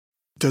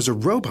Does a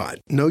robot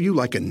know you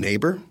like a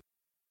neighbor?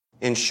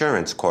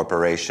 Insurance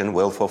Corporation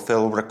will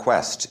fulfill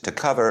requests to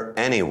cover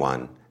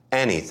anyone,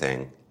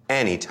 anything,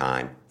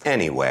 anytime,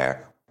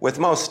 anywhere, with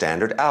most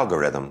standard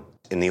algorithm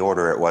in the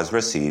order it was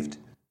received.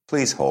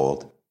 Please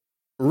hold.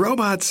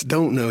 Robots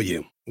don't know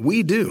you.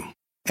 We do.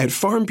 At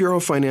Farm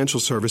Bureau Financial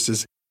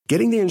Services,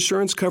 getting the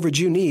insurance coverage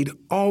you need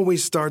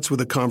always starts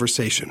with a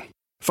conversation.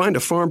 Find a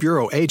Farm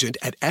Bureau agent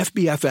at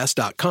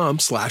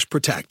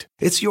fbfs.com/protect.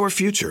 It's your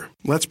future.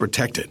 Let's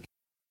protect it.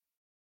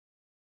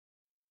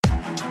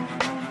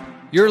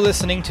 You're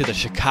listening to the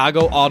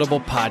Chicago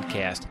Audible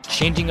podcast,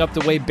 changing up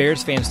the way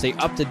Bears fans stay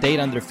up to date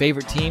on their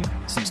favorite team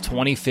since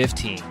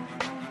 2015.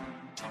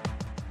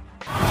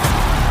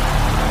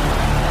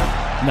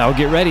 Now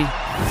get ready,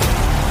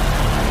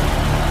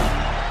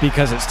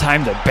 because it's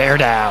time to bear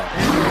down.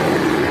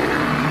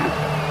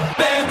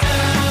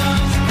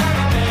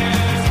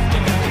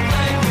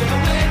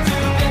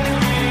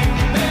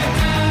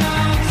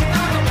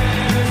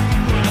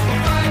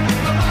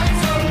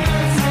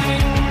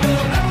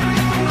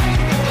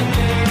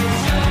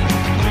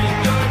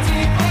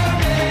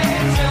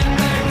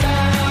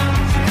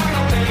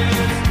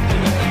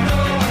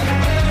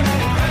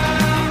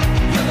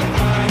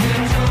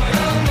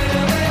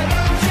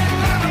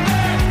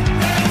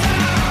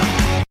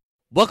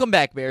 Welcome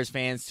back, Bears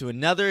fans, to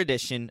another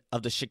edition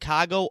of the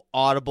Chicago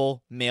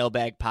Audible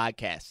Mailbag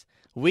podcast.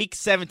 Week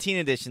 17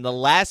 edition, the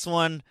last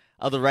one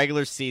of the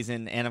regular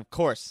season. And, of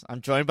course,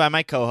 I'm joined by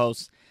my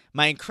co-host,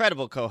 my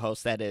incredible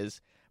co-host, that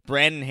is,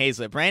 Brandon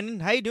Hazlett.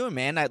 Brandon, how you doing,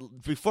 man?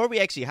 Before we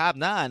actually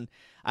hopped on,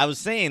 I was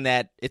saying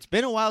that it's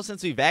been a while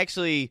since we've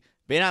actually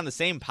been on the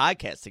same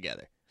podcast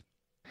together.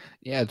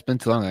 Yeah, it's been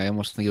too long. I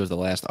almost think it was the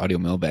last audio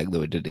mailbag that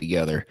we did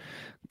together.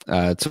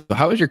 So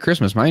how was your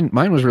Christmas? Mine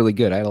was really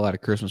good. I had a lot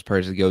of Christmas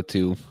parties to go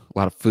to, a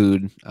lot of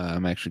food.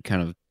 I'm actually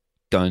kind of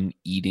done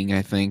eating,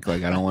 I think.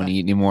 Like, I don't want to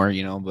eat anymore,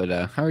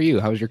 but how are you?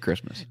 How was your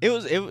Christmas?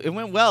 It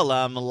went well.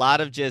 A lot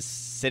of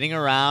just sitting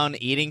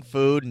around, eating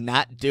food,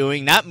 not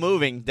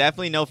moving,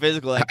 definitely no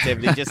physical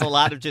activity, just a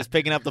lot of just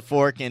picking up the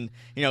fork and,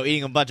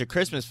 eating a bunch of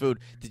Christmas food.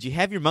 Did you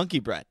have your monkey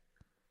bread?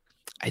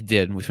 I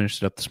did. We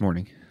finished it up this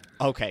morning.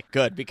 Okay,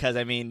 good, because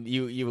I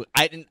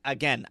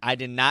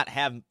did not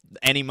have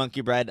any monkey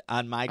bread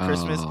on my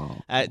Christmas.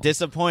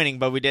 Disappointing,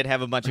 but we did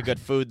have a bunch of good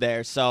food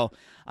there. So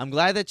I'm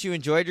glad that you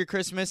enjoyed your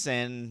Christmas,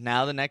 and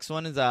now the next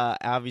one is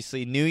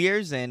obviously New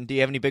Year's. And do you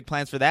have any big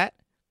plans for that?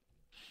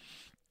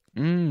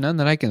 None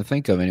that I can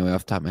think of anyway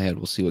off the top of my head.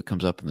 We'll see what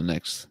comes up in the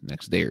next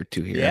day or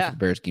two here after the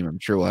Bears game. I'm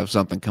sure we'll have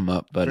something come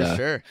up, but for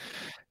sure.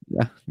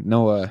 Yeah,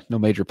 no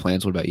major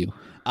plans. What about you?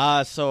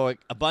 So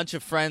a bunch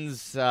of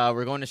friends,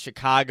 we're going to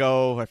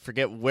Chicago. I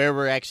forget where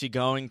we're actually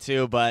going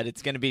to, but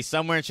it's going to be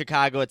somewhere in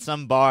Chicago at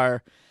some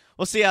bar.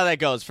 We'll see how that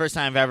goes. First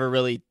time I've ever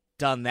really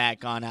done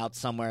that, gone out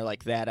somewhere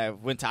like that. I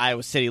went to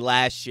Iowa City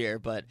last year,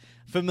 but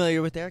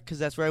familiar with there because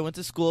that's where I went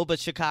to school. But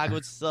Chicago,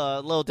 it's a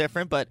little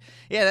different. But,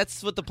 yeah,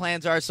 that's what the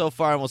plans are so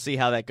far, and we'll see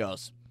how that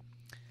goes.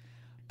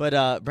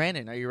 But,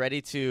 Brandon, are you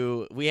ready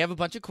to – we have a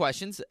bunch of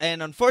questions,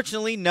 and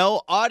unfortunately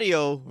no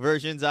audio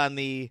versions on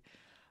the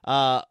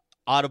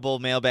Audible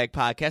Mailbag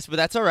podcast, but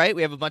that's all right.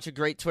 We have a bunch of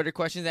great Twitter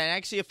questions and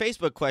actually a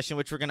Facebook question,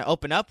 which we're going to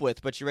open up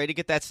with. But you ready to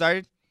get that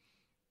started?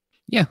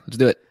 Yeah, let's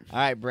do it. All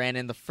right,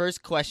 Brandon. The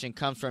first question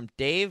comes from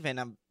Dave, and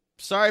I'm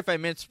sorry if I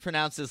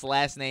mispronounced his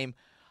last name,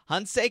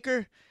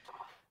 Hunsaker.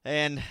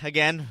 And,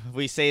 again,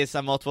 we say this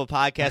on multiple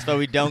podcasts, but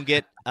we don't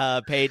get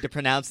paid to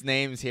pronounce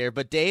names here.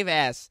 But Dave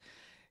asks,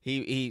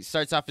 he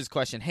starts off his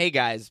question, "Hey,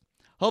 guys,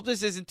 hope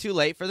this isn't too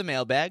late for the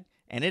mailbag,"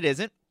 and it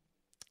isn't.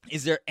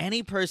 "Is there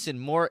any person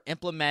more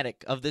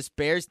emblematic of this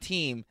Bears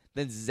team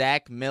than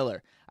Zach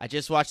Miller? I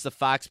just watched the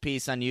Fox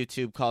piece on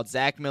YouTube called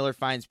Zach Miller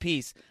Finds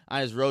Peace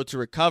on His Road to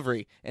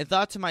Recovery and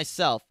thought to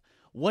myself,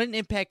 what an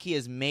impact he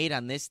has made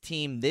on this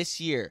team this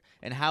year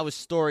and how his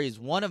story is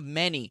one of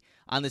many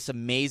on this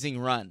amazing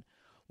run.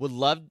 Would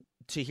love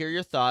to hear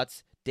your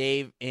thoughts,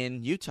 Dave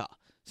in Utah."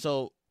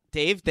 So,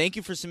 Dave, thank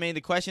you for submitting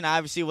the question.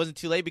 Obviously, it wasn't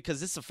too late because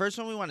this is the first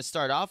one we want to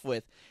start off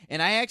with. And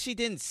I actually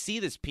didn't see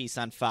this piece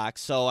on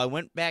Fox, so I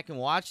went back and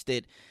watched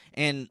it.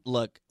 And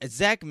look,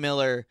 Zach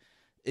Miller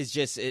is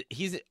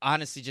he's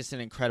honestly just an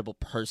incredible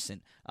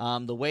person.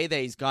 The way that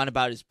he's gone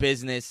about his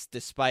business,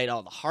 despite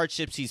all the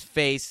hardships he's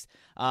faced,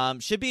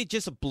 should be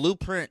just a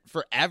blueprint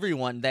for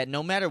everyone that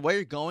no matter what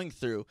you're going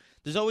through,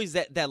 there's always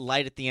that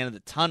light at the end of the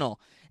tunnel.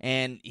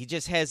 And he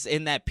just has,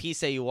 in that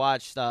piece that you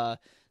watched,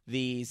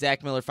 the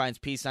Zach Miller Finds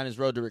Peace on His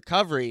Road to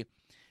Recovery,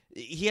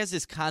 he has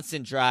this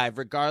constant drive,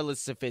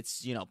 regardless if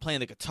it's, playing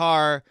the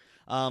guitar,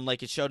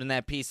 like it showed in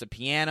that piece, the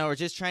piano, or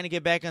just trying to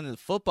get back onto the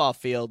football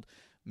field.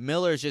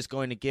 Miller is just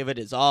going to give it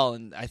his all,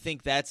 and I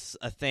think that's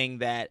a thing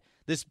that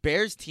this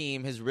Bears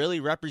team has really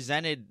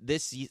represented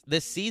this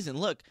season.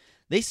 Look,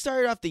 they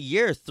started off the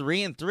year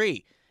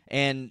 3-3,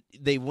 and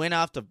they went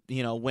off to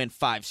win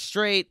 5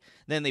 straight.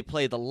 Then they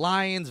played the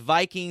Lions,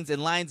 Vikings,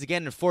 and Lions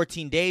again in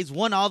 14 days,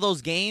 won all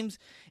those games.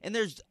 And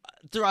there's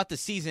throughout the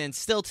season, and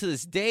still to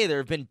this day, there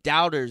have been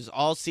doubters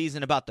all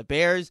season about the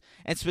Bears,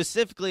 and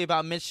specifically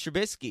about Mitch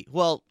Trubisky.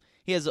 Well,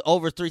 He has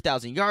over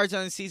 3,000 yards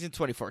on the season,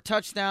 24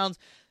 touchdowns.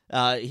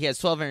 He has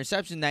 12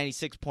 interceptions,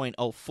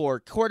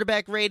 96.04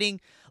 quarterback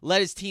rating.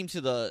 Led his team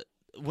to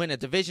win a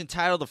division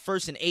title, the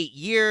first in 8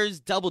 years.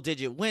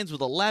 Double-digit wins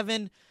with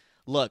 11.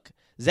 Look,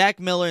 Zach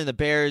Miller and the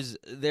Bears,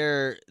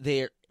 they're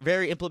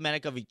very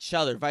emblematic of each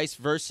other, vice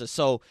versa.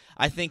 So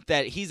I think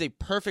that he's a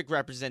perfect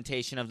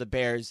representation of the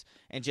Bears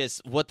and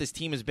just what this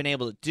team has been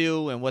able to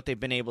do and what they've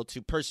been able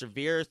to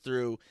persevere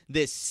through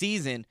this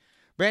season.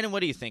 Brandon, what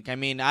do you think? I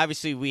mean,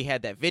 obviously we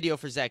had that video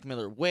for Zach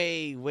Miller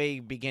way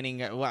beginning,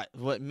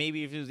 what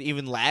maybe it was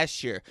even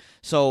last year.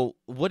 So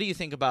what do you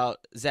think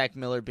about Zach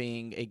Miller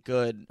being a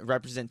good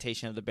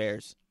representation of the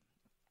Bears?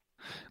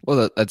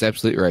 Well, that's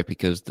absolutely right,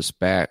 because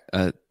despite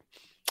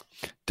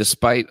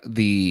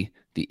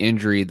the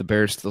injury, the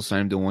Bears still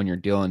signed him to a 1-year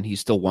deal, and he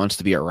still wants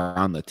to be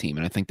around the team.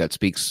 And I think that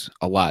speaks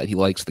a lot. He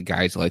likes the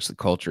guys, he likes the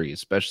culture. He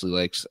especially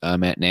likes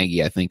Matt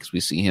Nagy, I think, as we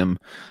see him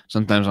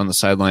sometimes on the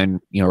sideline,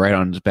 right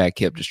on his back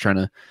hip, just trying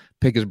to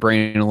pick his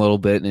brain a little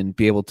bit and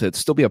be able to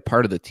still be a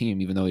part of the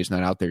team, even though he's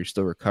not out there. He's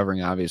still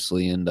recovering,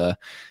 obviously. And the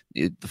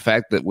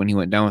fact that when he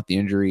went down with the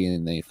injury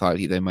and they thought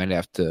they might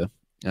have to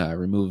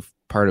remove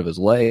part of his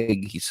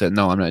leg, he said,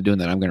 no, I'm not doing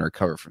that. I'm going to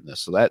recover from this.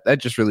 So that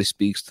just really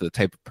speaks to the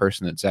type of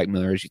person that Zach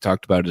Miller is. You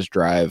talked about his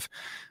drive.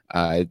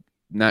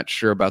 Not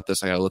sure about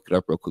this. I got to look it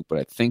up real quick, but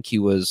I think he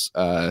was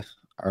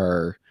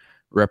our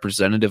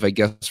representative, I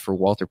guess, for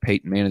Walter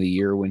Payton Man of the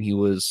Year when he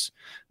was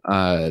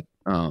in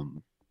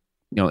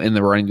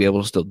the running to be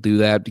able to still do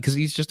that, because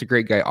he's just a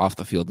great guy off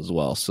the field as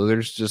well. So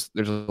there's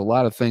a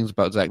lot of things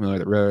about Zach Miller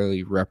that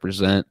really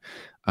represent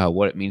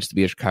what it means to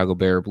be a Chicago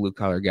Bear, blue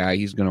collar guy.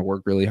 He's going to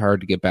work really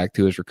hard to get back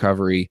to his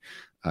recovery.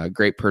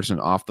 Great person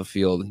off the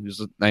field. He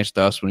was nice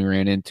to us when we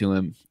ran into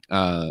him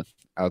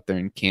out there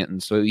in Canton.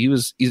 So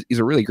he's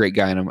a really great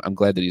guy, and I'm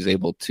glad that he's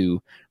able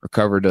to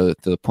recover to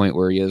the point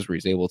where he is, where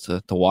he's able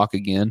to walk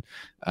again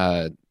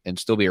and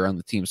still be around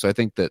the team. So I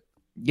think that,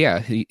 yeah,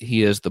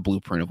 he is the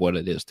blueprint of what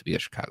it is to be a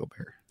Chicago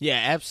Bear. Yeah,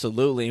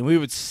 absolutely. And we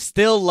would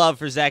still love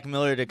for Zach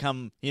Miller to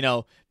come,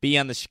 be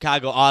on the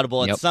Chicago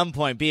Audible at some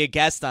point, be a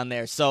guest on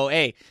there. So,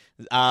 hey,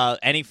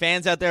 any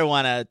fans out there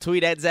want to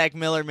tweet at Zach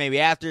Miller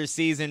maybe after a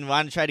season,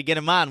 want to try to get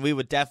him on, we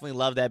would definitely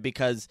love that,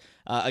 because,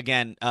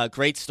 again, a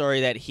great story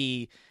that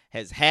he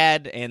has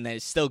had and that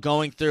is still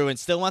going through and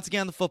still wants to get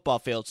on the football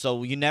field.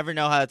 So you never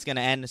know how it's going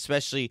to end,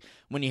 especially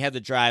when you have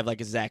the drive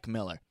like a Zach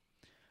Miller.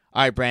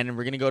 All right, Brandon,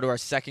 we're going to go to our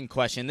second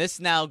question. This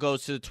now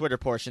goes to the Twitter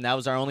portion. That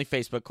was our only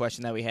Facebook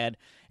question that we had,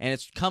 and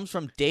it comes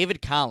from David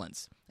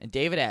Collins. And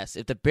David asks,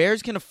 if the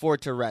Bears can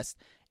afford to rest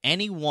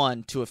any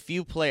one to a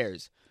few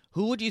players,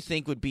 who would you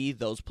think would be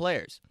those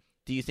players?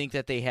 Do you think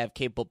that they have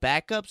capable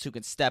backups who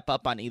can step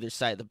up on either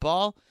side of the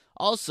ball?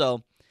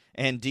 Also,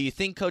 and do you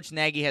think Coach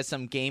Nagy has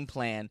some game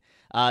plan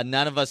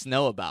none of us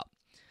know about?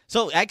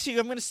 So, actually,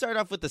 I'm going to start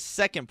off with the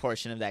second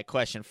portion of that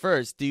question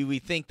first. Do we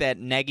think that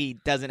Nagy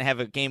doesn't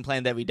have a game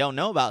plan that we don't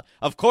know about?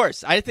 Of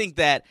course. I think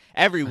that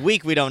every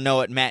week we don't know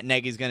what Matt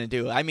Nagy's going to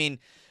do. I mean,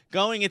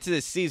 going into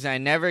this season, I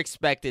never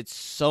expected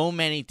so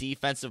many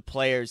defensive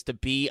players to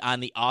be on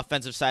the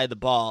offensive side of the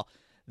ball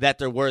that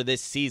there were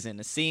this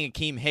season. Seeing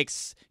Akeem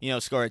Hicks,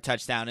 score a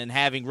touchdown, and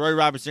having Roy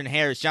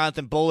Robertson-Harris,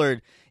 Jonathan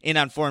Bullard in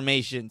on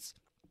formations.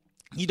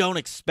 You don't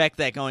expect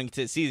that going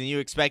into the season. You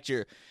expect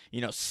your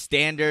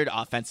standard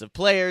offensive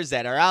players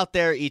that are out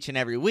there each and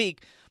every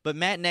week. But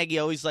Matt Nagy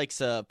always likes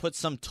to put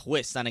some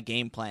twist on a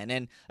game plan.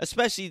 And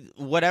especially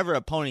whatever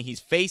opponent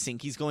he's facing,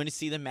 he's going to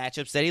see the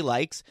matchups that he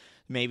likes,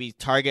 maybe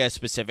target a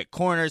specific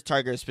corners,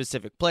 target a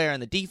specific player on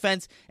the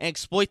defense, and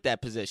exploit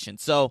that position.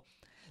 So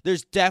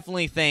there's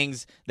definitely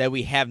things that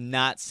we have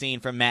not seen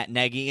from Matt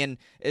Nagy. And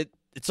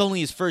it's only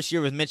his first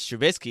year with Mitch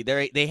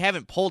Trubisky. They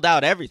haven't pulled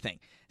out everything.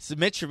 So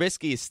Mitch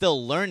Trubisky is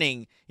still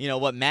learning,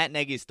 what Matt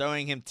Nagy is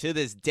throwing him to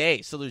this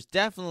day. So there's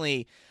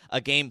definitely a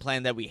game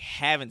plan that we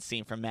haven't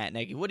seen from Matt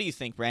Nagy. What do you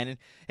think, Brandon?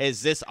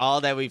 Is this all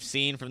that we've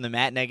seen from the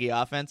Matt Nagy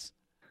offense?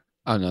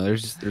 Oh no,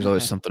 there's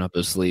always something up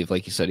his sleeve.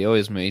 Like you said, he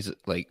always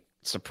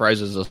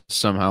surprises us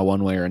somehow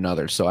one way or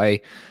another. So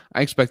I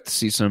expect to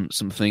see some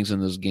things in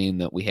this game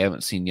that we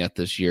haven't seen yet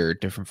this year,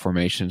 different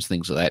formations,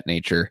 things of that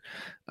nature.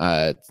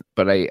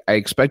 But I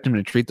expect him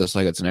to treat this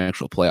like it's an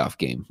actual playoff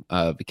game,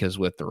 because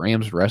with the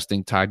Rams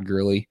resting Todd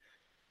Gurley,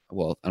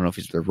 well, I don't know if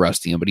he's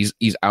resting him, but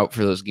he's out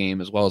for this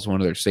game, as well as one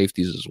of their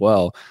safeties as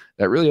well.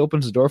 That really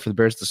opens the door for the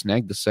Bears to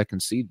snag the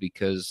second seed,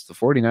 because the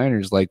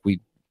 49ers, like we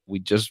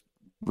just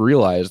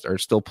realized, are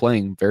still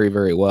playing very,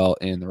 very well,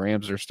 and the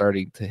Rams are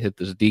starting to hit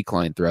this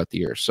decline throughout the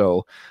year.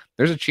 So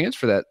there's a chance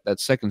for that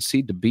second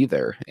seed to be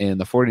there, and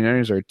the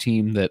 49ers are a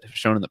team that have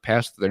shown in the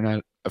past that they're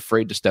not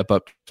afraid to step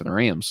up to the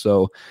Rams.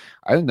 So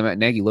I think that Matt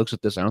Nagy looks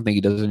at this. I don't think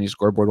he does any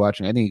scoreboard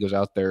watching. I think he goes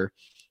out there,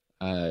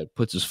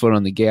 puts his foot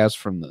on the gas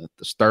from the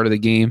start of the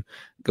game,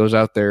 goes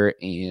out there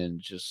and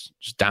just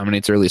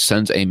dominates early,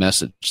 sends a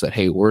message that,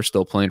 hey, we're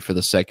still playing for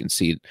the second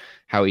seed.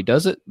 How he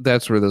does it,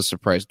 that's where the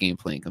surprise game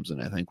plan comes in.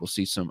 I think we'll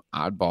see some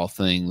oddball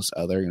things.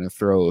 They're going to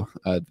throw,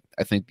 I'm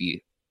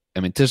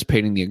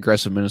anticipating the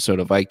aggressive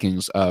Minnesota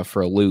Vikings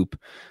for a loop,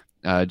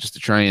 just to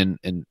try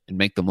and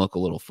make them look a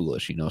little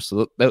foolish,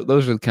 So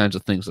those are the kinds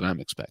of things that I'm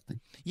expecting.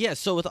 Yeah,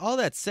 so with all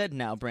that said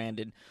now,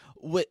 Brandon,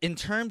 in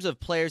terms of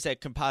players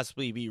that could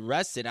possibly be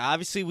rested,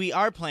 obviously we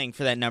are playing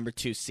for that number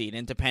 2 seed,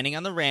 and depending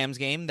on the Rams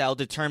game, that'll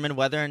determine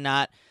whether or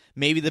not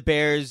maybe the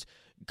Bears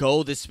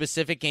go this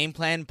specific game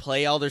plan,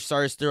 play all their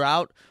stars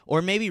throughout,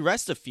 or maybe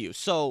rest a few.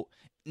 So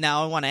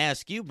now I want to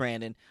ask you,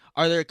 Brandon,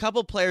 are there a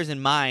couple players in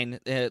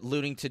mind,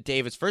 alluding to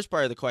David's first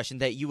part of the question,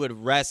 that you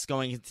would rest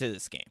going into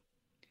this game?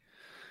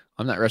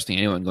 I'm not resting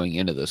anyone going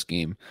into this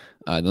game.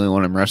 The only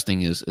one I'm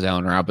resting is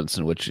Allen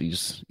Robinson, which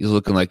he's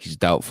looking like he's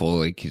doubtful,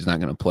 like he's not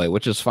going to play,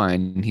 which is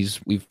fine.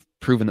 We've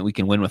proven that we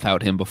can win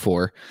without him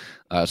before,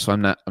 so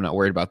I'm not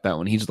worried about that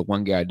one. He's the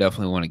one guy I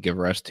definitely want to give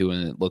rest to,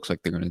 and it looks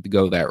like they're going to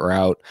go that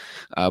route.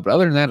 But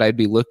other than that, I'd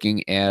be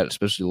looking at,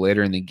 especially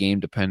later in the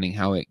game, depending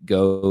how it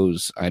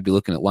goes, I'd be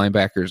looking at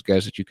linebackers,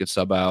 guys that you could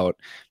sub out,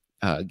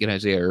 get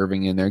Isaiah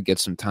Irving in there, get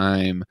some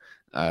time.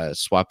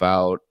 Swap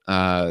out,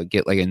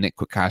 get like a Nick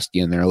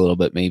Kwiatkowski in there a little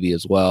bit maybe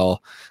as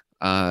well.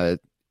 Other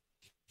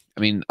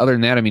than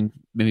that,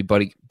 maybe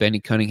Benny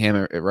Cunningham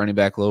at running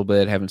back a little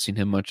bit. Haven't seen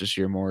him much this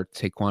year, more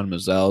Taquan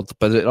Mazzell.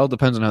 But it all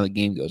depends on how the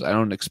game goes. I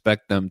don't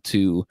expect them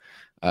to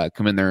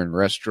come in there and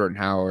rest Jordan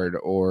Howard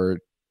or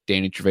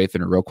Danny Trevathan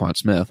or Roquan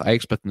Smith. I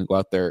expect them to go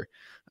out there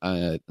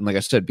and like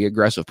I said, be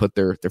aggressive, put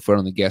their foot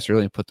on the gas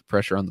early and put the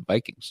pressure on the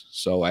Vikings.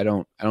 So I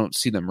don't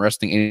see them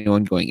resting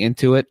anyone going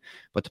into it,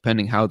 but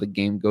depending how the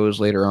game goes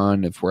later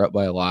on, if we're up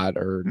by a lot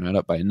or not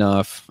up by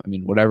enough,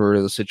 whatever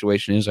the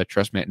situation is, I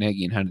trust Matt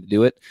Nagy in how to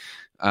do it.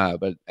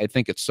 But I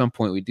think at some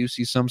point we do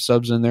see some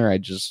subs in there.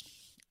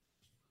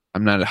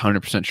 I'm not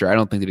 100% sure. I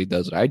don't think that he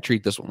does it. I'd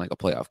treat this one like a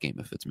playoff game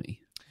if it's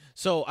me.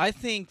 So I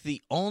think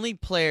the only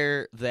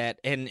player that,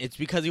 and it's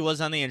because he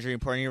was on the injury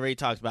report, and you already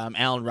talked about him,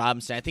 Allen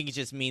Robinson. I think he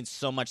just means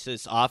so much to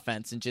this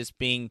offense, and just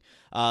being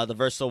the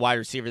versatile wide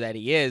receiver that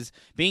he is,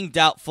 being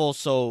doubtful.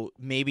 So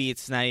maybe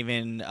it's not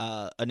even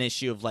an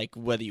issue of like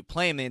whether you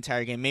play him the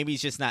entire game. Maybe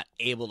he's just not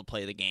able to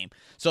play the game.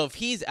 So if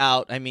he's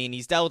out,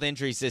 he's dealt with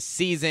injuries this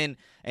season,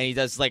 and he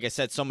does, like I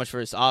said, so much for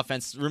his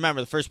offense.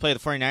 Remember, the first play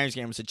of the 49ers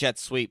game was a jet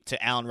sweep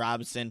to Allen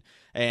Robinson,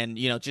 and,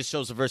 just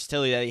shows the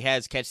versatility that he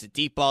has, catch the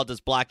deep ball,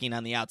 does blocking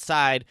on the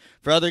outside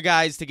for other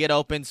guys to get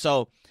open.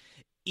 So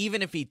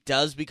even if he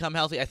does become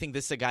healthy, I think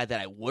this is a guy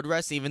that I would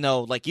rest, even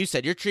though, like you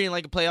said, you're treating it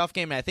like a playoff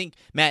game, and I think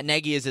Matt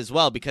Nagy is as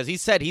well, because he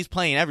said he's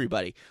playing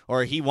everybody,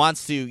 or he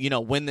wants to,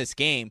 win this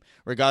game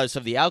regardless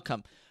of the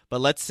outcome.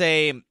 But let's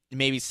say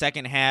maybe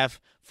second half,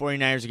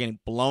 49ers are getting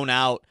blown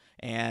out,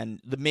 and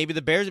maybe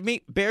the Bears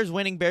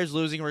winning, Bears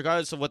losing,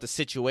 regardless of what the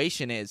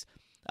situation is.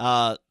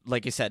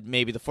 Like I said,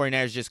 maybe the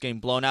 49ers just getting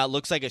blown out.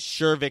 Looks like a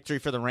sure victory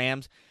for the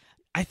Rams.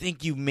 I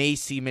think you may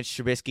see Mitch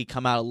Trubisky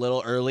come out a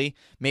little early,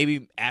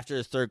 maybe after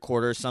the third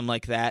quarter or something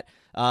like that.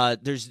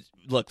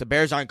 The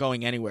Bears aren't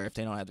going anywhere if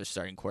they don't have their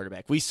starting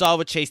quarterback. We saw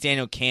what Chase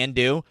Daniel can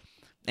do,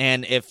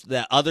 and if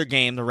the other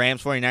game, the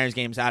Rams-49ers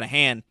game, is out of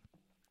hand,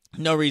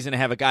 no reason to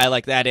have a guy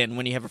like that in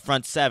when you have a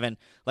front seven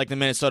like the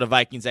Minnesota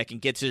Vikings that can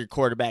get to your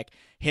quarterback,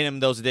 hit him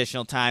those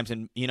additional times.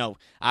 And,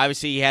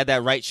 obviously he had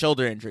that right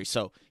shoulder injury,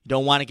 so you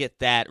don't want to get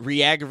that,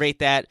 re-aggravate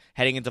that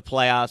heading into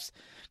playoffs.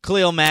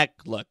 Khalil Mack,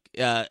 look,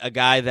 a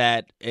guy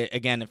that,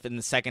 again, if in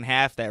the second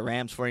half that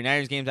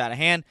Rams-49ers game's out of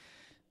hand,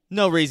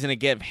 no reason to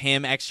give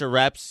him extra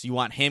reps. You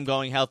want him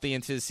going healthy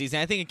into the season.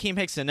 I think Akeem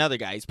Hicks is another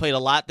guy. He's played a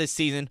lot this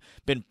season,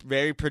 been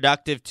very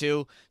productive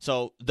too.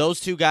 So those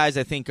two guys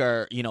I think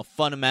are,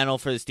 fundamental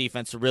for this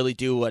defense to really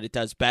do what it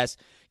does best,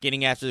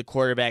 getting after the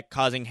quarterback,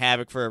 causing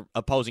havoc for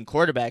opposing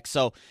quarterbacks.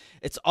 So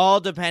it's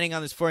all depending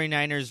on this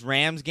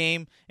 49ers-Rams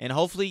game, and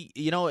hopefully,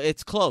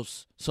 it's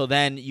close. So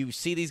then you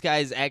see these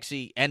guys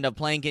actually end up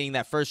playing, getting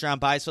that first-round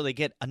bye, so they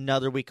get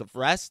another week of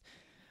rest.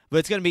 But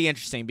it's going to be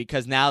interesting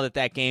because now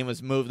that game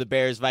was moved, the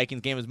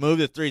Bears-Vikings game was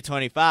moved to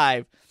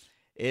 3:25,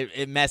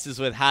 it messes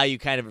with how you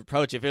kind of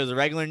approach it. If it was a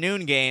regular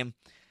noon game,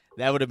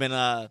 that would have been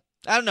I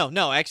don't know.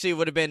 No, actually it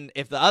would have been,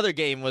 if the other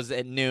game was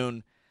at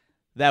noon,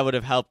 that would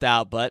have helped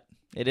out. But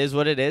it is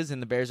what it is,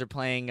 and the Bears are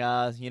playing,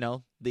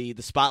 the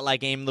spotlight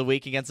game of the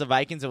week against the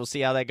Vikings, and we'll see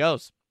how that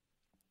goes.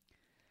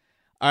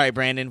 All right,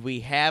 Brandon,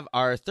 we have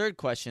our third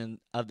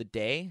question of the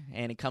day,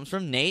 and it comes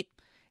from Nate,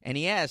 and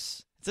he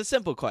asks, it's a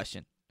simple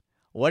question.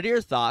 What are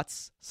your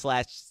thoughts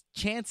 /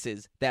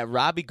 chances that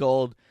Robbie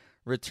Gould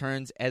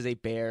returns as a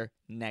Bear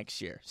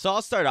next year? So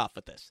I'll start off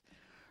with this.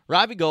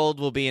 Robbie Gould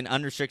will be an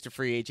unrestricted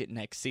free agent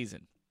next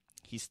season.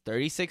 He's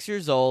 36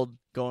 years old,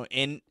 going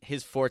in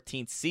his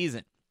 14th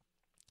season.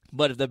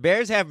 But if the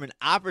Bears have an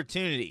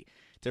opportunity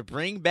to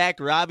bring back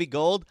Robbie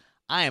Gould,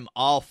 I am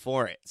all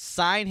for it.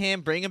 Sign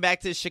him, bring him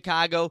back to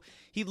Chicago.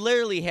 He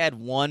literally had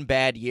one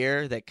bad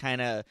year that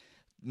kind of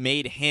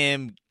made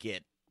him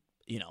get,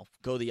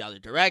 go the other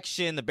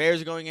direction. The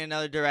Bears are going in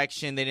another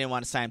direction. They didn't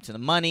want to sign him to the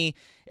money.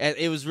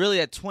 It was really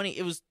it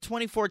was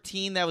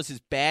 2014 that was his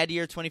bad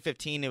year.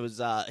 2015 it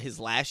was his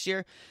last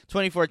year.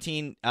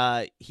 2014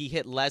 he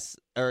hit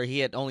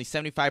only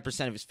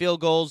 75% of his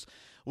field goals,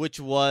 which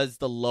was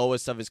the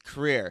lowest of his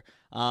career.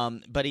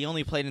 But he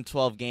only played in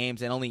 12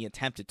 games and only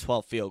attempted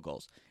 12 field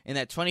goals. In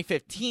that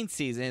 2015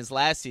 season, his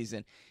last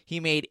season, he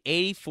made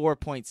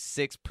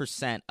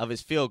 84.6% of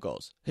his field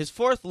goals. His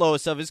fourth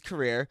lowest of his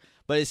career,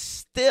 but is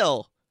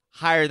still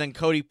higher than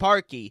Cody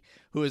Parkey,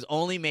 who has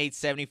only made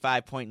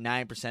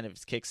 75.9% of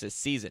his kicks this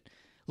season.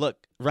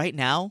 Look, right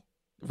now,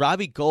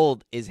 Robbie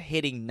Gould is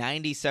hitting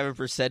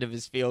 97% of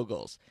his field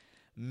goals.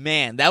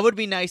 Man, that would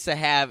be nice to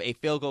have a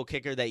field goal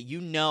kicker that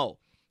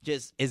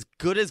just as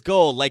good as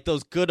gold, like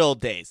those good old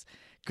days.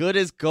 Good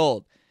as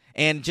gold.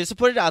 And just to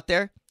put it out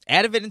there,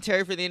 Adam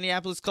Vinatieri for the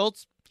Indianapolis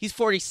Colts, he's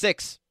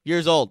 46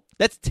 years old.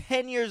 That's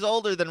 10 years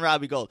older than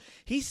Robbie Gould.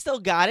 He's still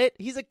got it.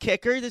 He's a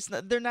kicker.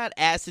 They're not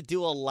asked to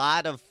do a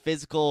lot of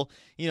physical,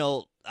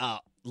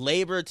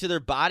 labor to their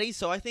body.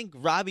 So I think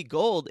Robbie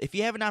Gould, if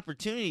you have an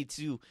opportunity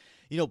to,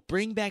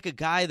 bring back a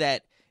guy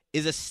that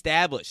is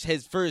established,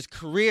 has for his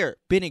career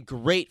been a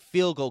great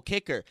field goal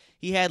kicker.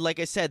 He had, like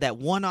I said, that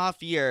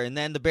one-off year, and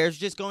then the Bears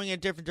were just going in a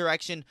different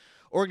direction,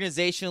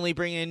 organizationally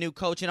bringing in a new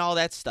coach and all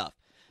that stuff.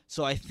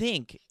 So I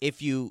think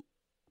if you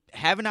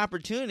have an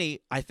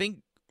opportunity, I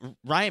think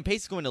Ryan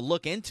Pace is going to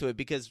look into it,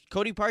 because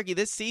Cody Parkey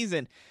this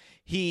season,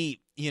 he,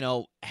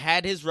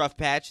 had his rough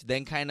patch.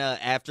 Then kind of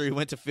after he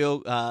went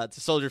to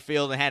Soldier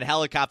Field and had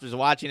helicopters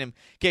watching him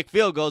kick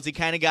field goals, he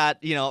kind of got,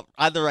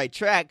 on the right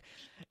track.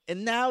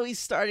 And now he's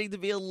starting to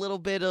be a little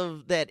bit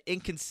of that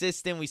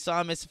inconsistent. We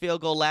saw him miss a field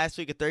goal last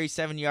week, a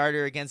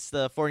 37-yarder against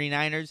the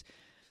 49ers.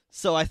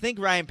 So I think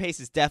Ryan Pace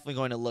is definitely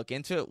going to look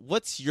into it.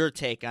 What's your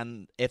take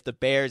on if the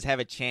Bears have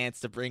a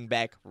chance to bring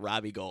back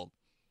Robbie Gould?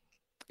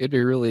 It'd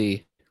be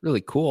really,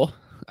 really cool.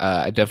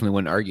 I definitely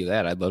wouldn't argue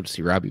that. I'd love to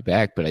see Robbie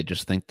back, but I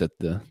just think that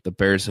the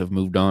Bears have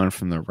moved on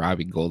from the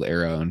Robbie Gould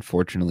era.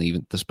 Unfortunately,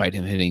 even despite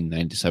him hitting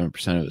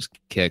 97% of his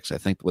kicks, I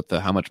think with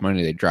how much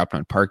money they dropped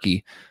on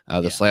Parkey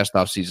this last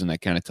offseason,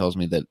 that kind of tells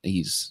me that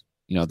he's,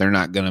 they're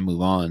not going to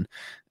move on.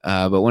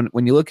 But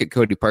when you look at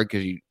Cody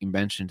Parkey, you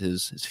mentioned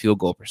his field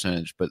goal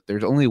percentage, but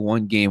there's only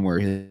one game where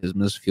his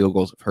missed field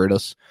goals have hurt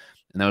us,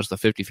 and that was the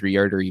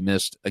 53-yarder he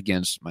missed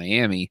against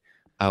Miami.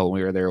 When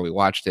we were there, we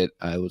watched it.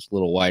 It was a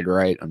little wide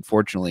right,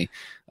 unfortunately.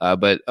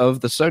 But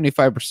of the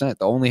 75%,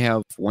 they'll only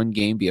have one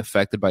game be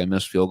affected by a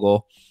missed field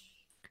goal.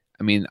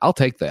 I mean, I'll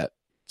take that.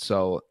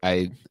 So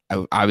I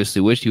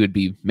obviously wish he would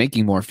be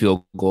making more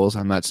field goals.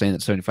 I'm not saying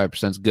that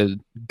 75% is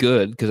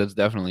good, because it's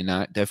definitely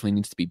not. Definitely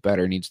needs to be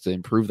better. Needs to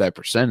improve that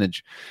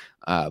percentage.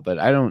 But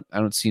I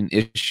don't see an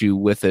issue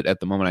with it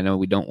at the moment. I know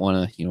we don't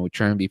want to, we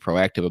try and be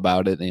proactive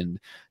about it and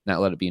not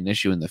let it be an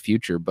issue in the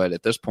future. But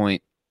at this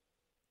point,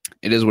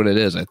 it is what it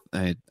is.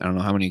 I don't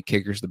know how many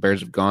kickers the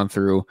Bears have gone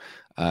through,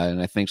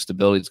 and I think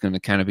stability is going to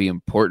kind of be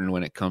important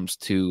when it comes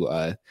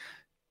to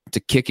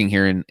kicking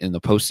here in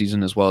the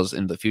postseason as well as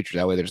in the future.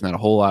 That way there's not a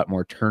whole lot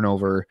more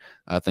turnover,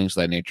 things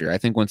of that nature. I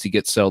think once he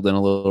gets settled in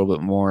a little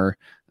bit more,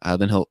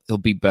 then he'll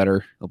be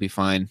better. He'll be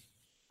fine,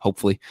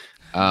 hopefully.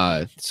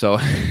 So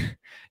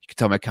you can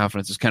tell my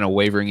confidence is kind of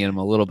wavering in him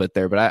a little bit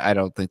there, but I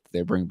don't think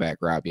they bring back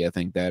Robbie. I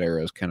think that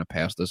era is kind of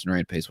past us, and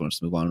Ryan Pace wants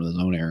to move on to his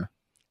own era.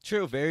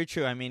 True, very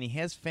true. I mean, he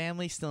has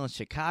family still in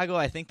Chicago.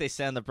 I think they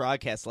said on the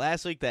broadcast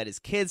last week that his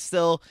kids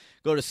still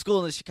go to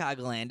school in the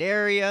Chicagoland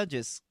area.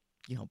 Just,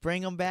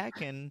 bring them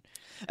back. And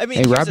I mean,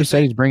 hey, Robbie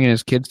said he's bringing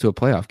his kids to a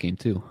playoff game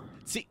too.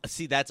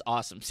 See, that's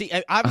awesome. See,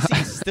 obviously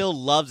he still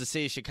loves the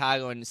city of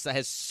Chicago and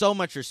has so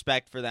much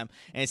respect for them.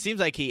 And it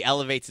seems like he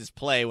elevates his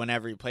play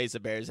whenever he plays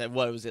the Bears.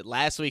 What was it,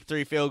 last week,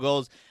 3 field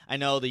goals? I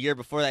know the year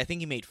before that, I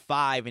think he made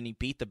 5 and he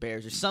beat the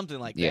Bears or something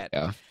like that.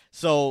 Yeah.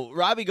 So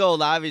Robbie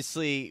Gould,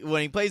 obviously,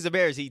 when he plays the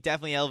Bears, he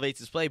definitely elevates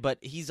his play, but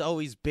he's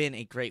always been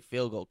a great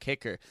field goal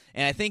kicker.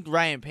 And I think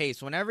Ryan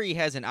Pace, whenever he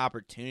has an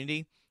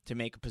opportunity to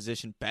make a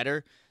position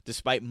better,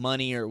 despite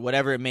money or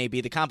whatever it may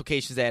be, the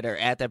complications that are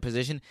at that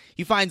position,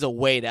 he finds a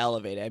way to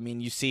elevate it. I mean,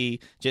 you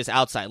see just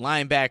outside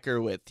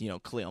linebacker with,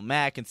 Khalil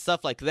Mack and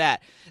stuff like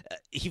that.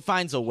 He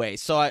finds a way.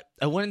 So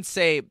I wouldn't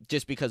say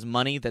just because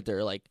money that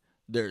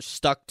they're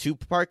stuck to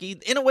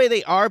Parkey. In a way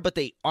they are, but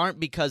they aren't,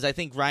 because I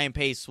think Ryan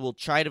Pace will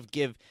try to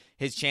give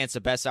his chance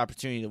the best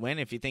opportunity to win.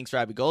 If he thinks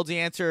Robbie Gould's the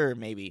answer, or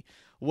maybe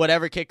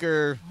whatever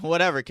kicker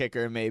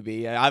it may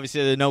be.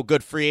 Obviously, there are no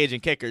good free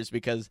agent kickers,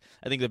 because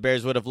I think the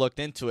Bears would have looked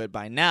into it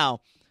by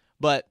now,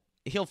 but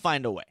he'll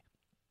find a way.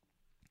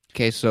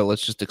 Okay, so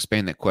let's just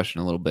expand that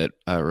question a little bit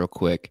real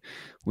quick.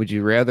 Would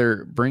you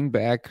rather bring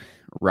back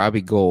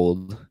Robbie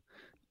Gould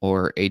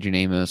or Adrian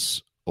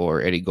Amos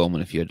or Eddie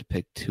Goldman if you had to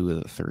pick 2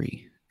 of the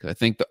 3? I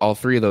think all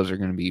 3 of those are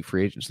going to be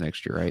free agents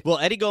next year, right? Well,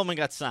 Eddie Goldman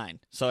got signed.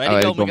 So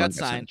Eddie Goldman got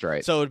signed.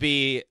 Right. So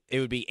it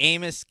would be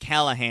Amos,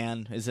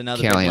 Callahan is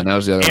another. Callahan, that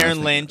was the other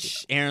one.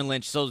 Aaron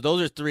Lynch. So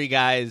those are 3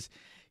 guys.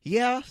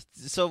 Yeah.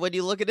 So when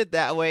you look at it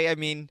that way, I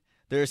mean,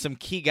 there are some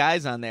key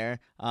guys on there.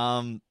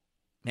 Man,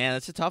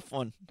 that's a tough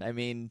one. I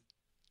mean,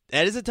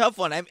 that is a tough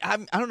one. I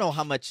don't know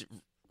how much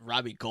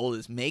Robbie Gould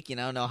is making.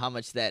 I don't know how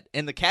much that,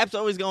 and the cap's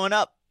always going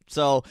up.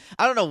 So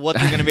I don't know what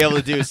they're going to be able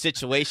to do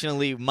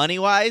situationally, money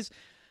wise.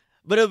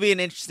 But it'll be an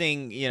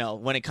interesting,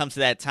 when it comes to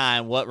that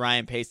time, what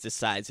Ryan Pace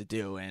decides to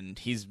do. And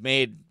he's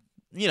made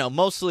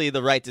mostly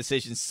the right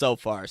decisions so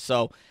far.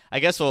 So I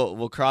guess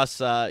we'll cross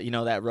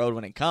that road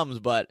when it comes.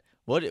 But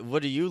what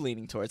are you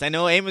leaning towards? I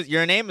know Amos,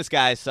 you're an Amos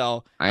guy,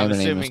 so I'm an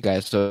Amos guy,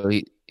 so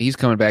he's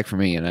coming back for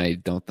me, and I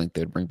don't think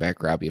they'd bring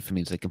back Robbie if it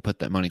means they can put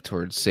that money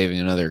towards saving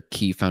another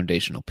key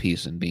foundational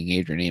piece and being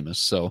Adrian Amos.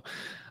 So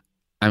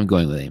I'm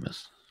going with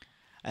Amos.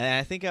 And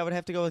I think I would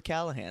have to go with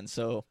Callahan.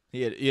 So,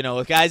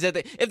 with guys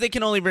if they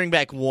can only bring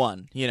back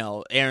one,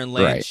 Aaron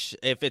Lynch.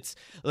 Right. If it's,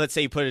 let's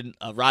say you put in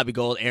Robbie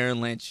Gould,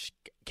 Aaron Lynch,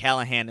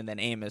 Callahan, and then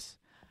Amos.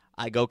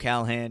 I go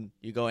Callahan,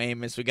 you go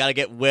Amos. We got to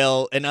get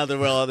another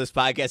Will on this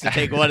podcast and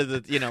take one of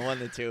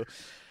the two.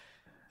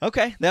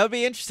 Okay, that would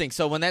be interesting.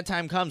 So when that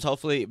time comes,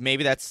 hopefully,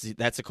 maybe that's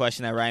a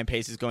question that Ryan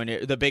Pace is going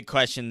to, the big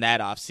question that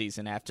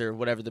offseason after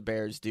whatever the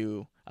Bears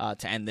do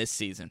to end this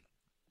season.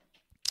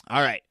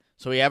 All right.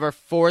 So we have our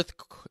fourth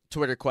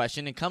Twitter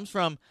question. It comes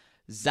from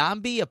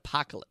Zombie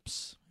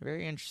Apocalypse.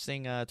 Very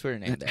interesting Twitter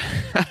name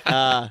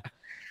there.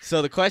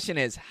 So the question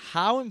is,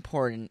 how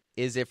important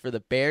is it for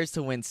the Bears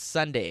to win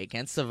Sunday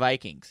against the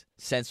Vikings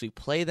since we could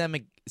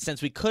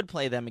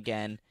play them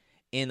again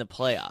in the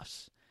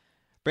playoffs?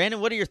 Brandon,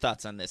 what are your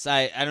thoughts on this?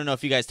 I don't know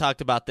if you guys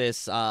talked about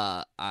this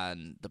on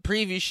the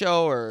preview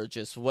show or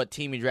just what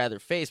team you'd rather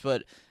face,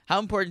 but how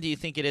important do you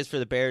think it is for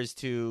the Bears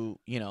to,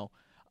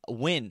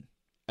 win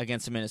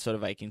against the Minnesota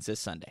Vikings this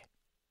Sunday?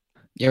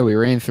 Yeah, we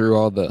ran through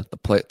all the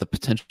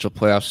potential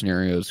playoff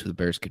scenarios who the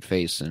Bears could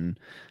face, and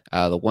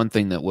the one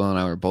thing that Will and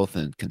I were both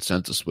in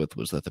consensus with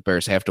was that the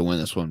Bears have to win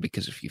this one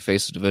because if you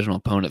face a divisional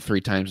opponent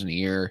 3 times in a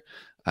year,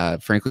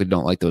 frankly,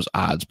 don't like those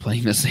odds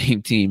playing the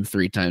same team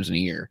 3 times in a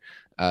year.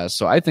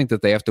 So I think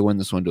that they have to win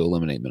this one to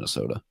eliminate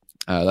Minnesota.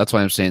 That's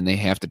why I'm saying they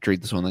have to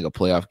treat this one like a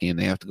playoff game.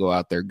 They have to go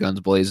out there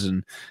guns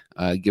blazing,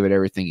 give it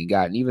everything you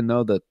got. And even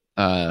though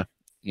that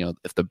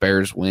if the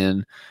Bears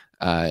win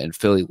and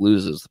Philly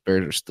loses, the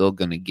Bears are still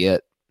going to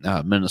get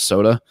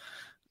Minnesota.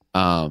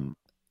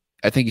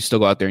 I think you still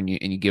go out there and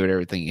you give it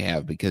everything you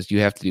have because you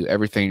have to do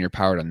everything in your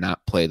power to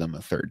not play them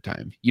a third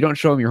time. You don't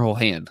show them your whole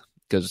hand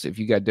because if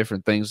you got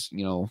different things,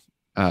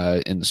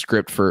 in the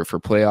script for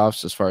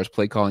playoffs as far as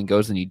play calling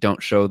goes, then you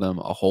don't show them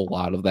a whole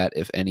lot of that,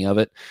 if any of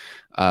it.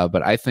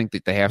 But I think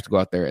that they have to go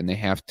out there and they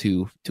have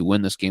to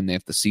win this game. They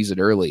have to seize it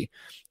early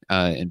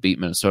and beat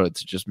Minnesota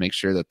to just make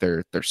sure that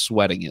they're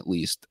sweating at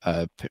least,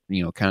 kind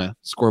of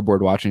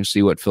scoreboard watching,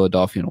 see what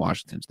Philadelphia and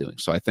Washington's doing.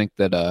 So I think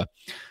that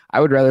I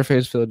would rather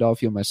face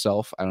Philadelphia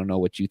myself. I don't know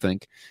what you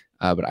think,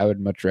 but I would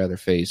much rather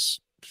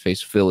face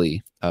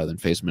Philly than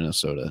face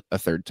Minnesota a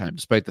third time,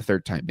 despite the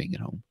third time being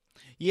at home.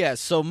 Yeah,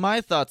 so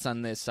my thoughts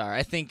on this are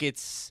I think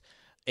it's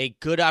a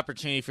good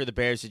opportunity for the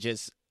Bears to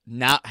just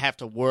not have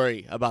to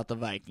worry about the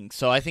Vikings.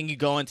 So I think you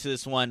go into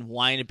this one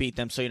wanting to beat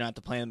them so you don't have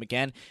to play them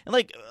again.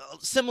 And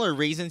similar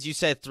reasons, you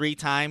said 3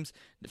 times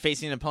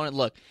facing an opponent.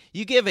 Look,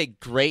 you give a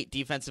great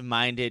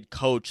defensive-minded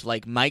coach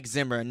like Mike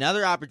Zimmer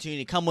another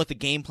opportunity to come with a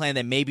game plan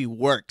that maybe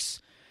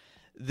works.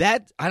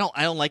 That I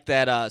don't like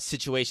that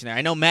situation there.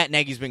 I know Matt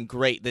Nagy's been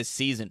great this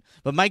season,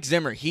 but Mike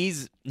Zimmer,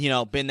 he's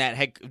been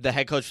the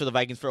head coach for the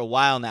Vikings for a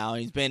while now,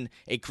 and he's been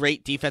a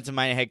great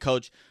defensive-minded head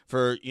coach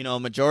for a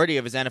majority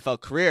of his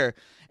NFL career.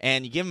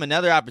 And you give him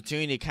another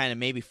opportunity to kind of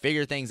maybe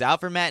figure things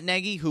out for Matt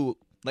Nagy, who,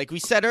 like we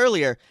said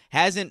earlier,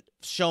 hasn't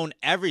shown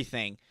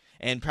everything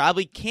and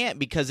probably can't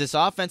because this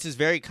offense is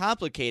very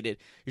complicated.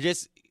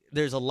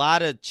 There's a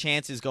lot of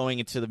chances going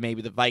into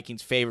maybe the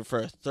Vikings' favor for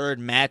a third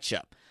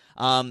matchup.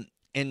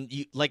 And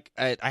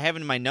I have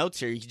it in my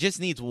notes here, he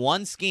just needs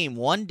one scheme,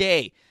 one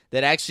day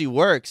that actually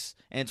works,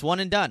 and it's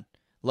one and done.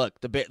 Look,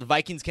 the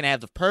Vikings can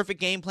have the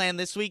perfect game plan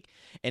this week,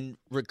 and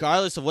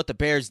regardless of what the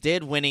Bears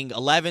did, winning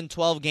 11,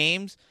 12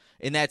 games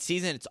in that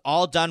season, it's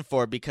all done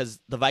for because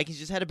the Vikings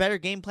just had a better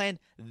game plan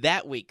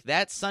that week,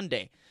 that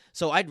Sunday.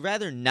 So I'd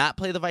rather not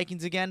play the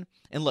Vikings again.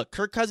 And look,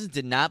 Kirk Cousins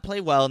did not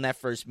play well in that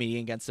first meeting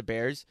against the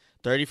Bears.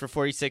 30 for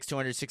 46,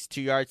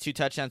 262 yards, 2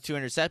 touchdowns, 2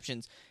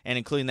 interceptions, and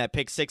including that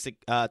pick 6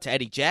 to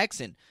Eddie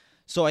Jackson.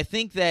 So I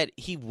think that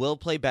he will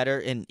play better,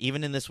 and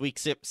even in this Week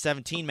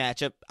 17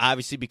 matchup,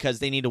 obviously because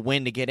they need a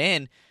win to get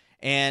in.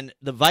 And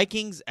the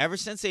Vikings, ever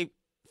since they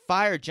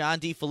fired John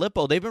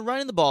DeFilippo, they've been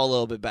running the ball a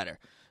little bit better.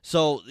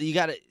 So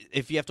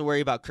if you have to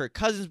worry about Kirk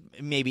Cousins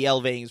maybe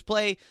elevating his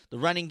play, the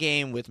running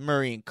game with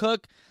Murray and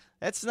Cook,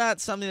 that's not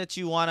something that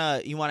you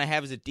wanna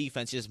have as a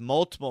defense. Just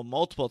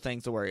multiple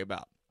things to worry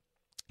about.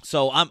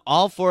 So I'm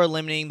all for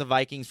eliminating the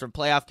Vikings from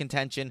playoff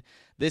contention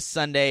this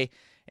Sunday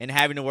and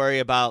having to worry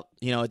about,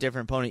 a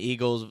different opponent,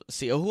 Eagles,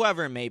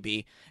 whoever it may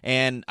be.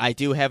 And I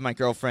do have my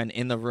girlfriend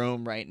in the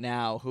room right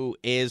now who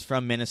is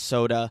from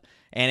Minnesota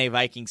and a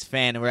Vikings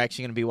fan, and we're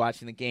actually going to be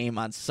watching the game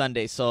on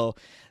Sunday. So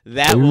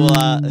that will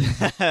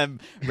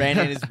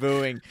Brandon is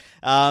booing.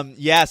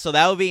 So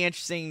that will be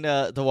interesting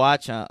to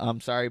watch.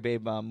 I'm sorry,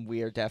 babe.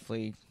 We are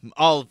definitely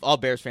all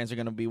Bears fans are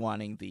going to be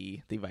wanting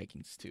the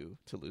Vikings to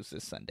lose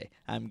this Sunday.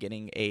 I'm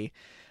getting a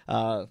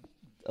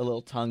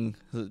little tongue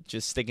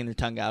just sticking their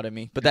tongue out at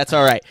me, but that's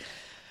all right.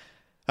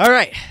 All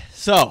right,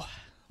 so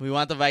we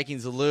want the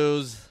Vikings to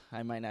lose.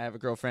 I might not have a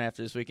girlfriend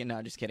after this weekend. No,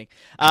 I'm just kidding.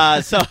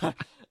 So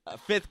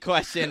fifth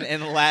question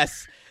in the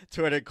last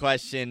Twitter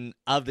question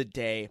of the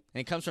day,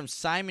 and it comes from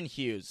Simon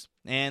Hughes.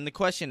 And the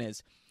question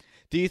is,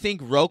 do you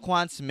think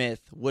Roquan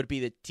Smith would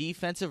be the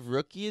Defensive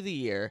Rookie of the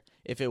Year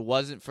if it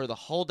wasn't for the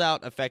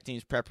holdout affecting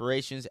his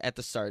preparations at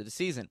the start of the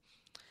season?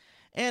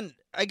 And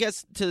I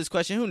guess to this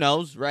question, who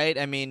knows, right?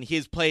 I mean,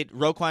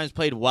 Roquan has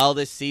played well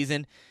this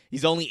season.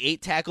 He's only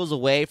 8 tackles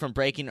away from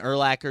breaking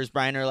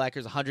Brian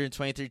Urlacher's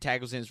 123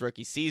 tackles in his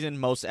rookie season,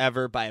 most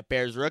ever by a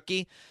Bears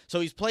rookie. So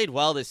he's played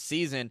well this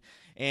season.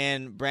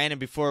 And Brandon,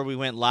 before we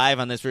went live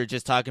on this, we were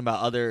just talking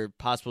about other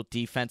possible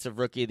Defensive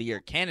Rookie of the Year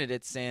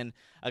candidates, and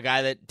a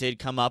guy that did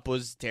come up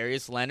was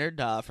Darius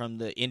Leonard from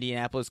the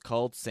Indianapolis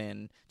Colts.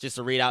 And just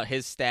to read out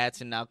his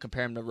stats and now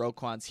compare him to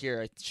Roquan's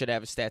here, I should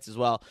have his stats as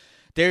well.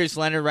 Darius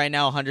Leonard right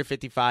now,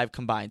 155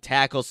 combined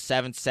tackles,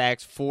 7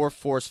 sacks, 4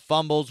 forced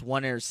fumbles,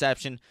 1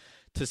 interception.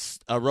 To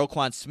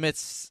Roquan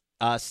Smith's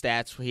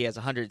stats, he has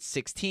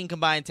 116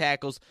 combined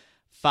tackles,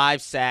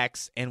 5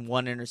 sacks, and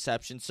 1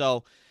 interception.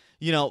 So,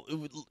 you know,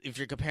 if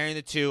you're comparing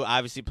the two,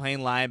 obviously playing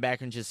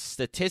linebacker and just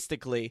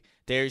statistically,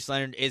 Darius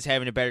Leonard is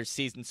having a better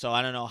season. So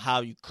I don't know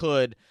how you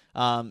could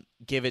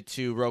give it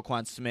to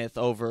Roquan Smith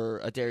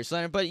over Darius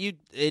Leonard. But you,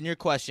 in your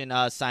question,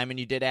 Simon,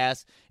 you did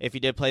ask if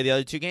he did play the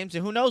other 2 games,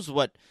 and who knows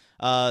what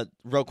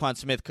Roquan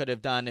Smith could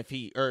have done if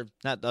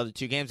not the other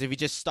 2 games, if he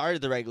just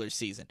started the regular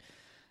season.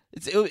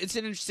 It's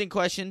an interesting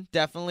question,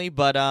 definitely.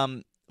 But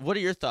what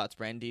are your thoughts,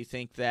 Brandon? Do you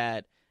think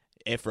that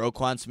if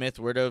Roquan Smith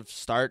were to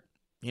start,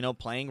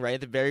 playing right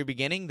at the very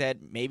beginning, that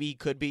maybe he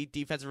could be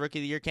Defensive Rookie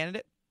of the Year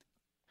candidate?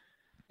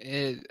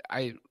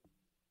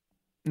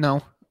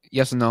 No.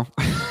 Yes and no.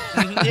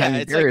 Yeah,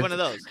 it's like one of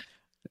those.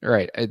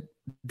 Right.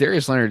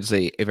 Darius Leonard is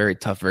a very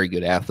tough, very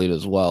good athlete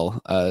as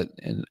well.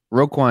 And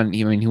Roquan,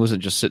 he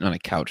wasn't just sitting on a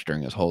couch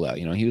during his holdout.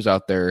 He was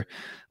out there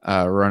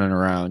running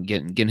around,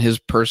 getting his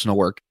personal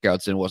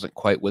workouts in. Wasn't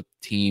quite with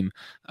the team,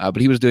 but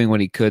he was doing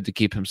what he could to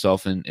keep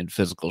himself in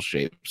physical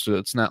shape. So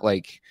it's not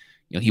like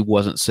he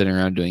wasn't sitting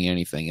around doing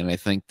anything. And I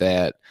think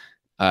that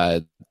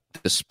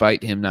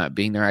despite him not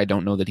being there, I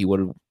don't know that he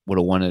would have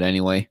won it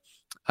anyway.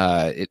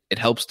 It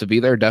helps to be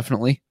there,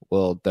 definitely.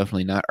 We'll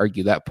definitely not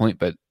argue that point,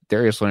 but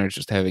Darius Leonard's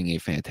just having a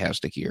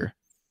fantastic year.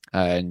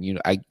 And you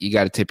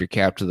got to tip your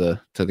cap to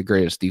the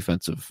greatest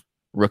defensive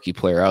rookie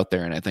player out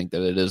there, and I think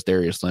that it is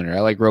Darius Leonard.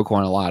 I like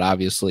Roquan a lot,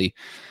 obviously,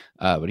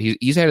 but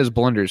he's had his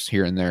blunders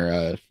here and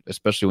there,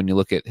 especially when you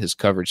look at his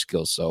coverage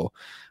skills. So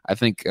I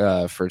think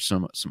for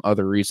some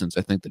other reasons,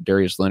 I think that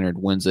Darius Leonard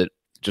wins it.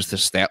 Just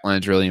his stat line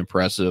is really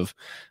impressive.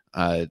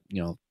 Things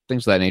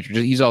of that nature.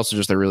 He's also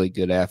just a really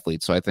good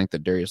athlete, so I think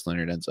that Darius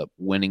Leonard ends up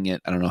winning it.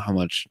 I don't know how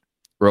much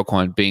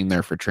Roquan being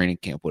there for training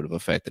camp would have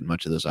affected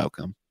much of this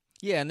outcome.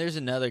 Yeah, and there's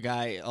another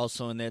guy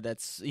also in there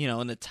that's,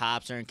 in the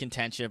tops or in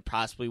contention of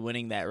possibly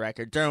winning that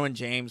record. Derwin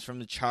James from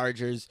the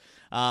Chargers,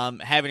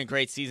 having a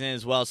great season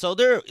as well. So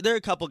there are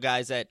a couple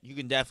guys that you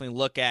can definitely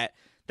look at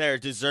that are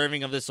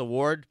deserving of this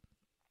award.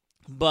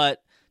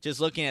 But just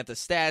looking at the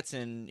stats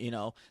and,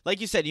 like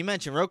you said, you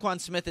mentioned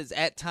Roquan Smith has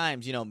at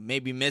times,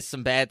 maybe missed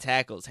some bad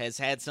tackles, has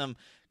had some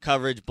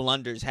coverage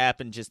blunders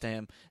happen just to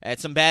him at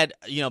some bad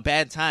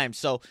times.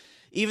 So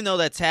even though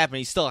that's happened,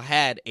 he still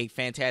had a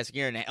fantastic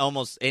year, and he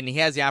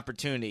has the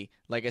opportunity,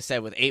 like I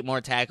said, with 8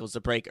 more tackles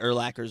to break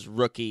Urlacher's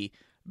rookie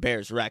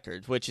Bears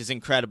record, which is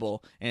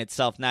incredible in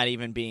itself, not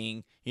even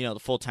being, the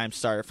full-time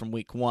starter from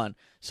week 1.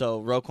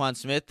 So Roquan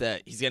Smith,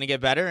 he's going to get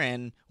better,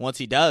 and once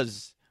he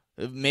does,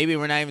 maybe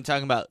we're not even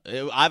talking about,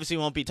 obviously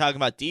we won't be talking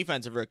about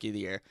Defensive Rookie of the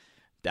Year.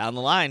 Down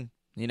the line,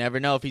 you never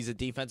know if he's a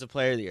Defensive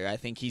Player of the Year. I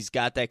think he's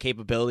got that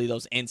capability,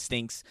 those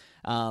instincts,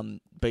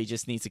 but he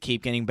just needs to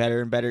keep getting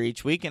better and better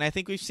each week, and I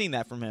think we've seen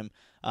that from him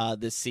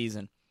this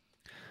season.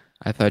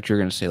 I thought you were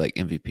going to say like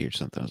MVP or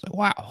something. I was like,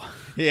 wow.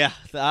 Yeah,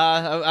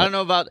 I don't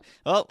know about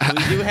 – well, we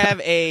do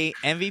have a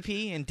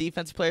MVP and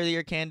Defensive Player of the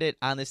Year candidate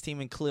on this team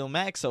in Khalil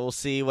Mack, so we'll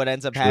see what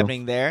ends up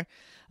happening there.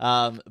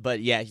 But,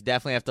 yeah, you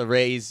definitely have to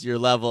raise your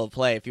level of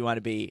play if you want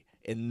to be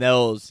in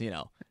those,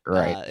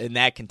 right. In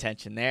that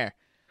contention there.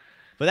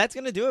 But that's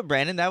going to do it,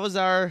 Brandon. That was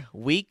our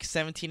Week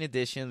 17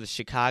 edition of the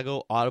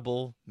Chicago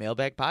Audible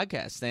Mailbag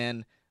Podcast.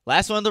 And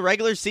last one of the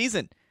regular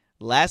season.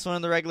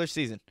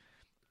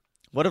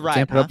 What a ride,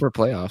 Tamp it up for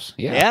playoffs.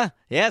 Yeah.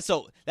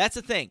 So that's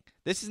the thing.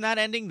 This is not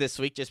ending this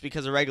week just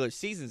because the regular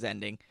season's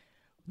ending.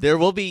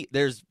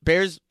 There's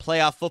Bears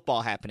playoff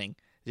football happening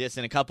just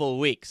in a couple of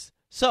weeks.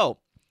 So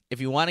if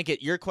you want to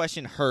get your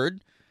question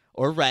heard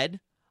or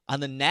read on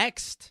the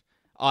next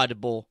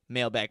Audible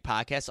Mailbag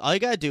Podcast, all you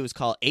got to do is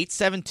call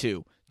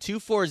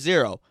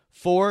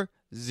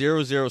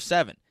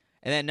 872-240-4007.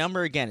 And that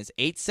number again is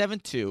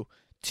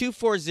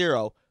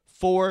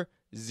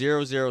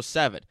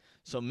 872-240-4007.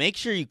 So make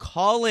sure you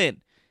call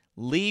in,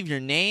 leave your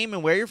name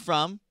and where you're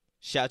from,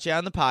 shout you out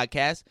on the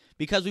podcast,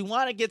 because we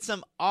want to get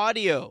some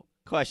audio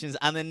questions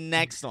on the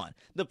next one,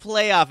 the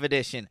playoff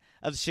edition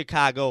of the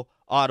Chicago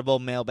Audible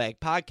Mailbag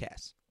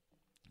Podcast.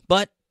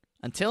 But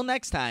until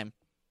next time,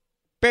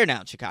 bear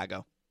down,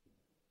 Chicago.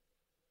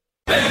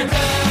 Bear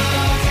down!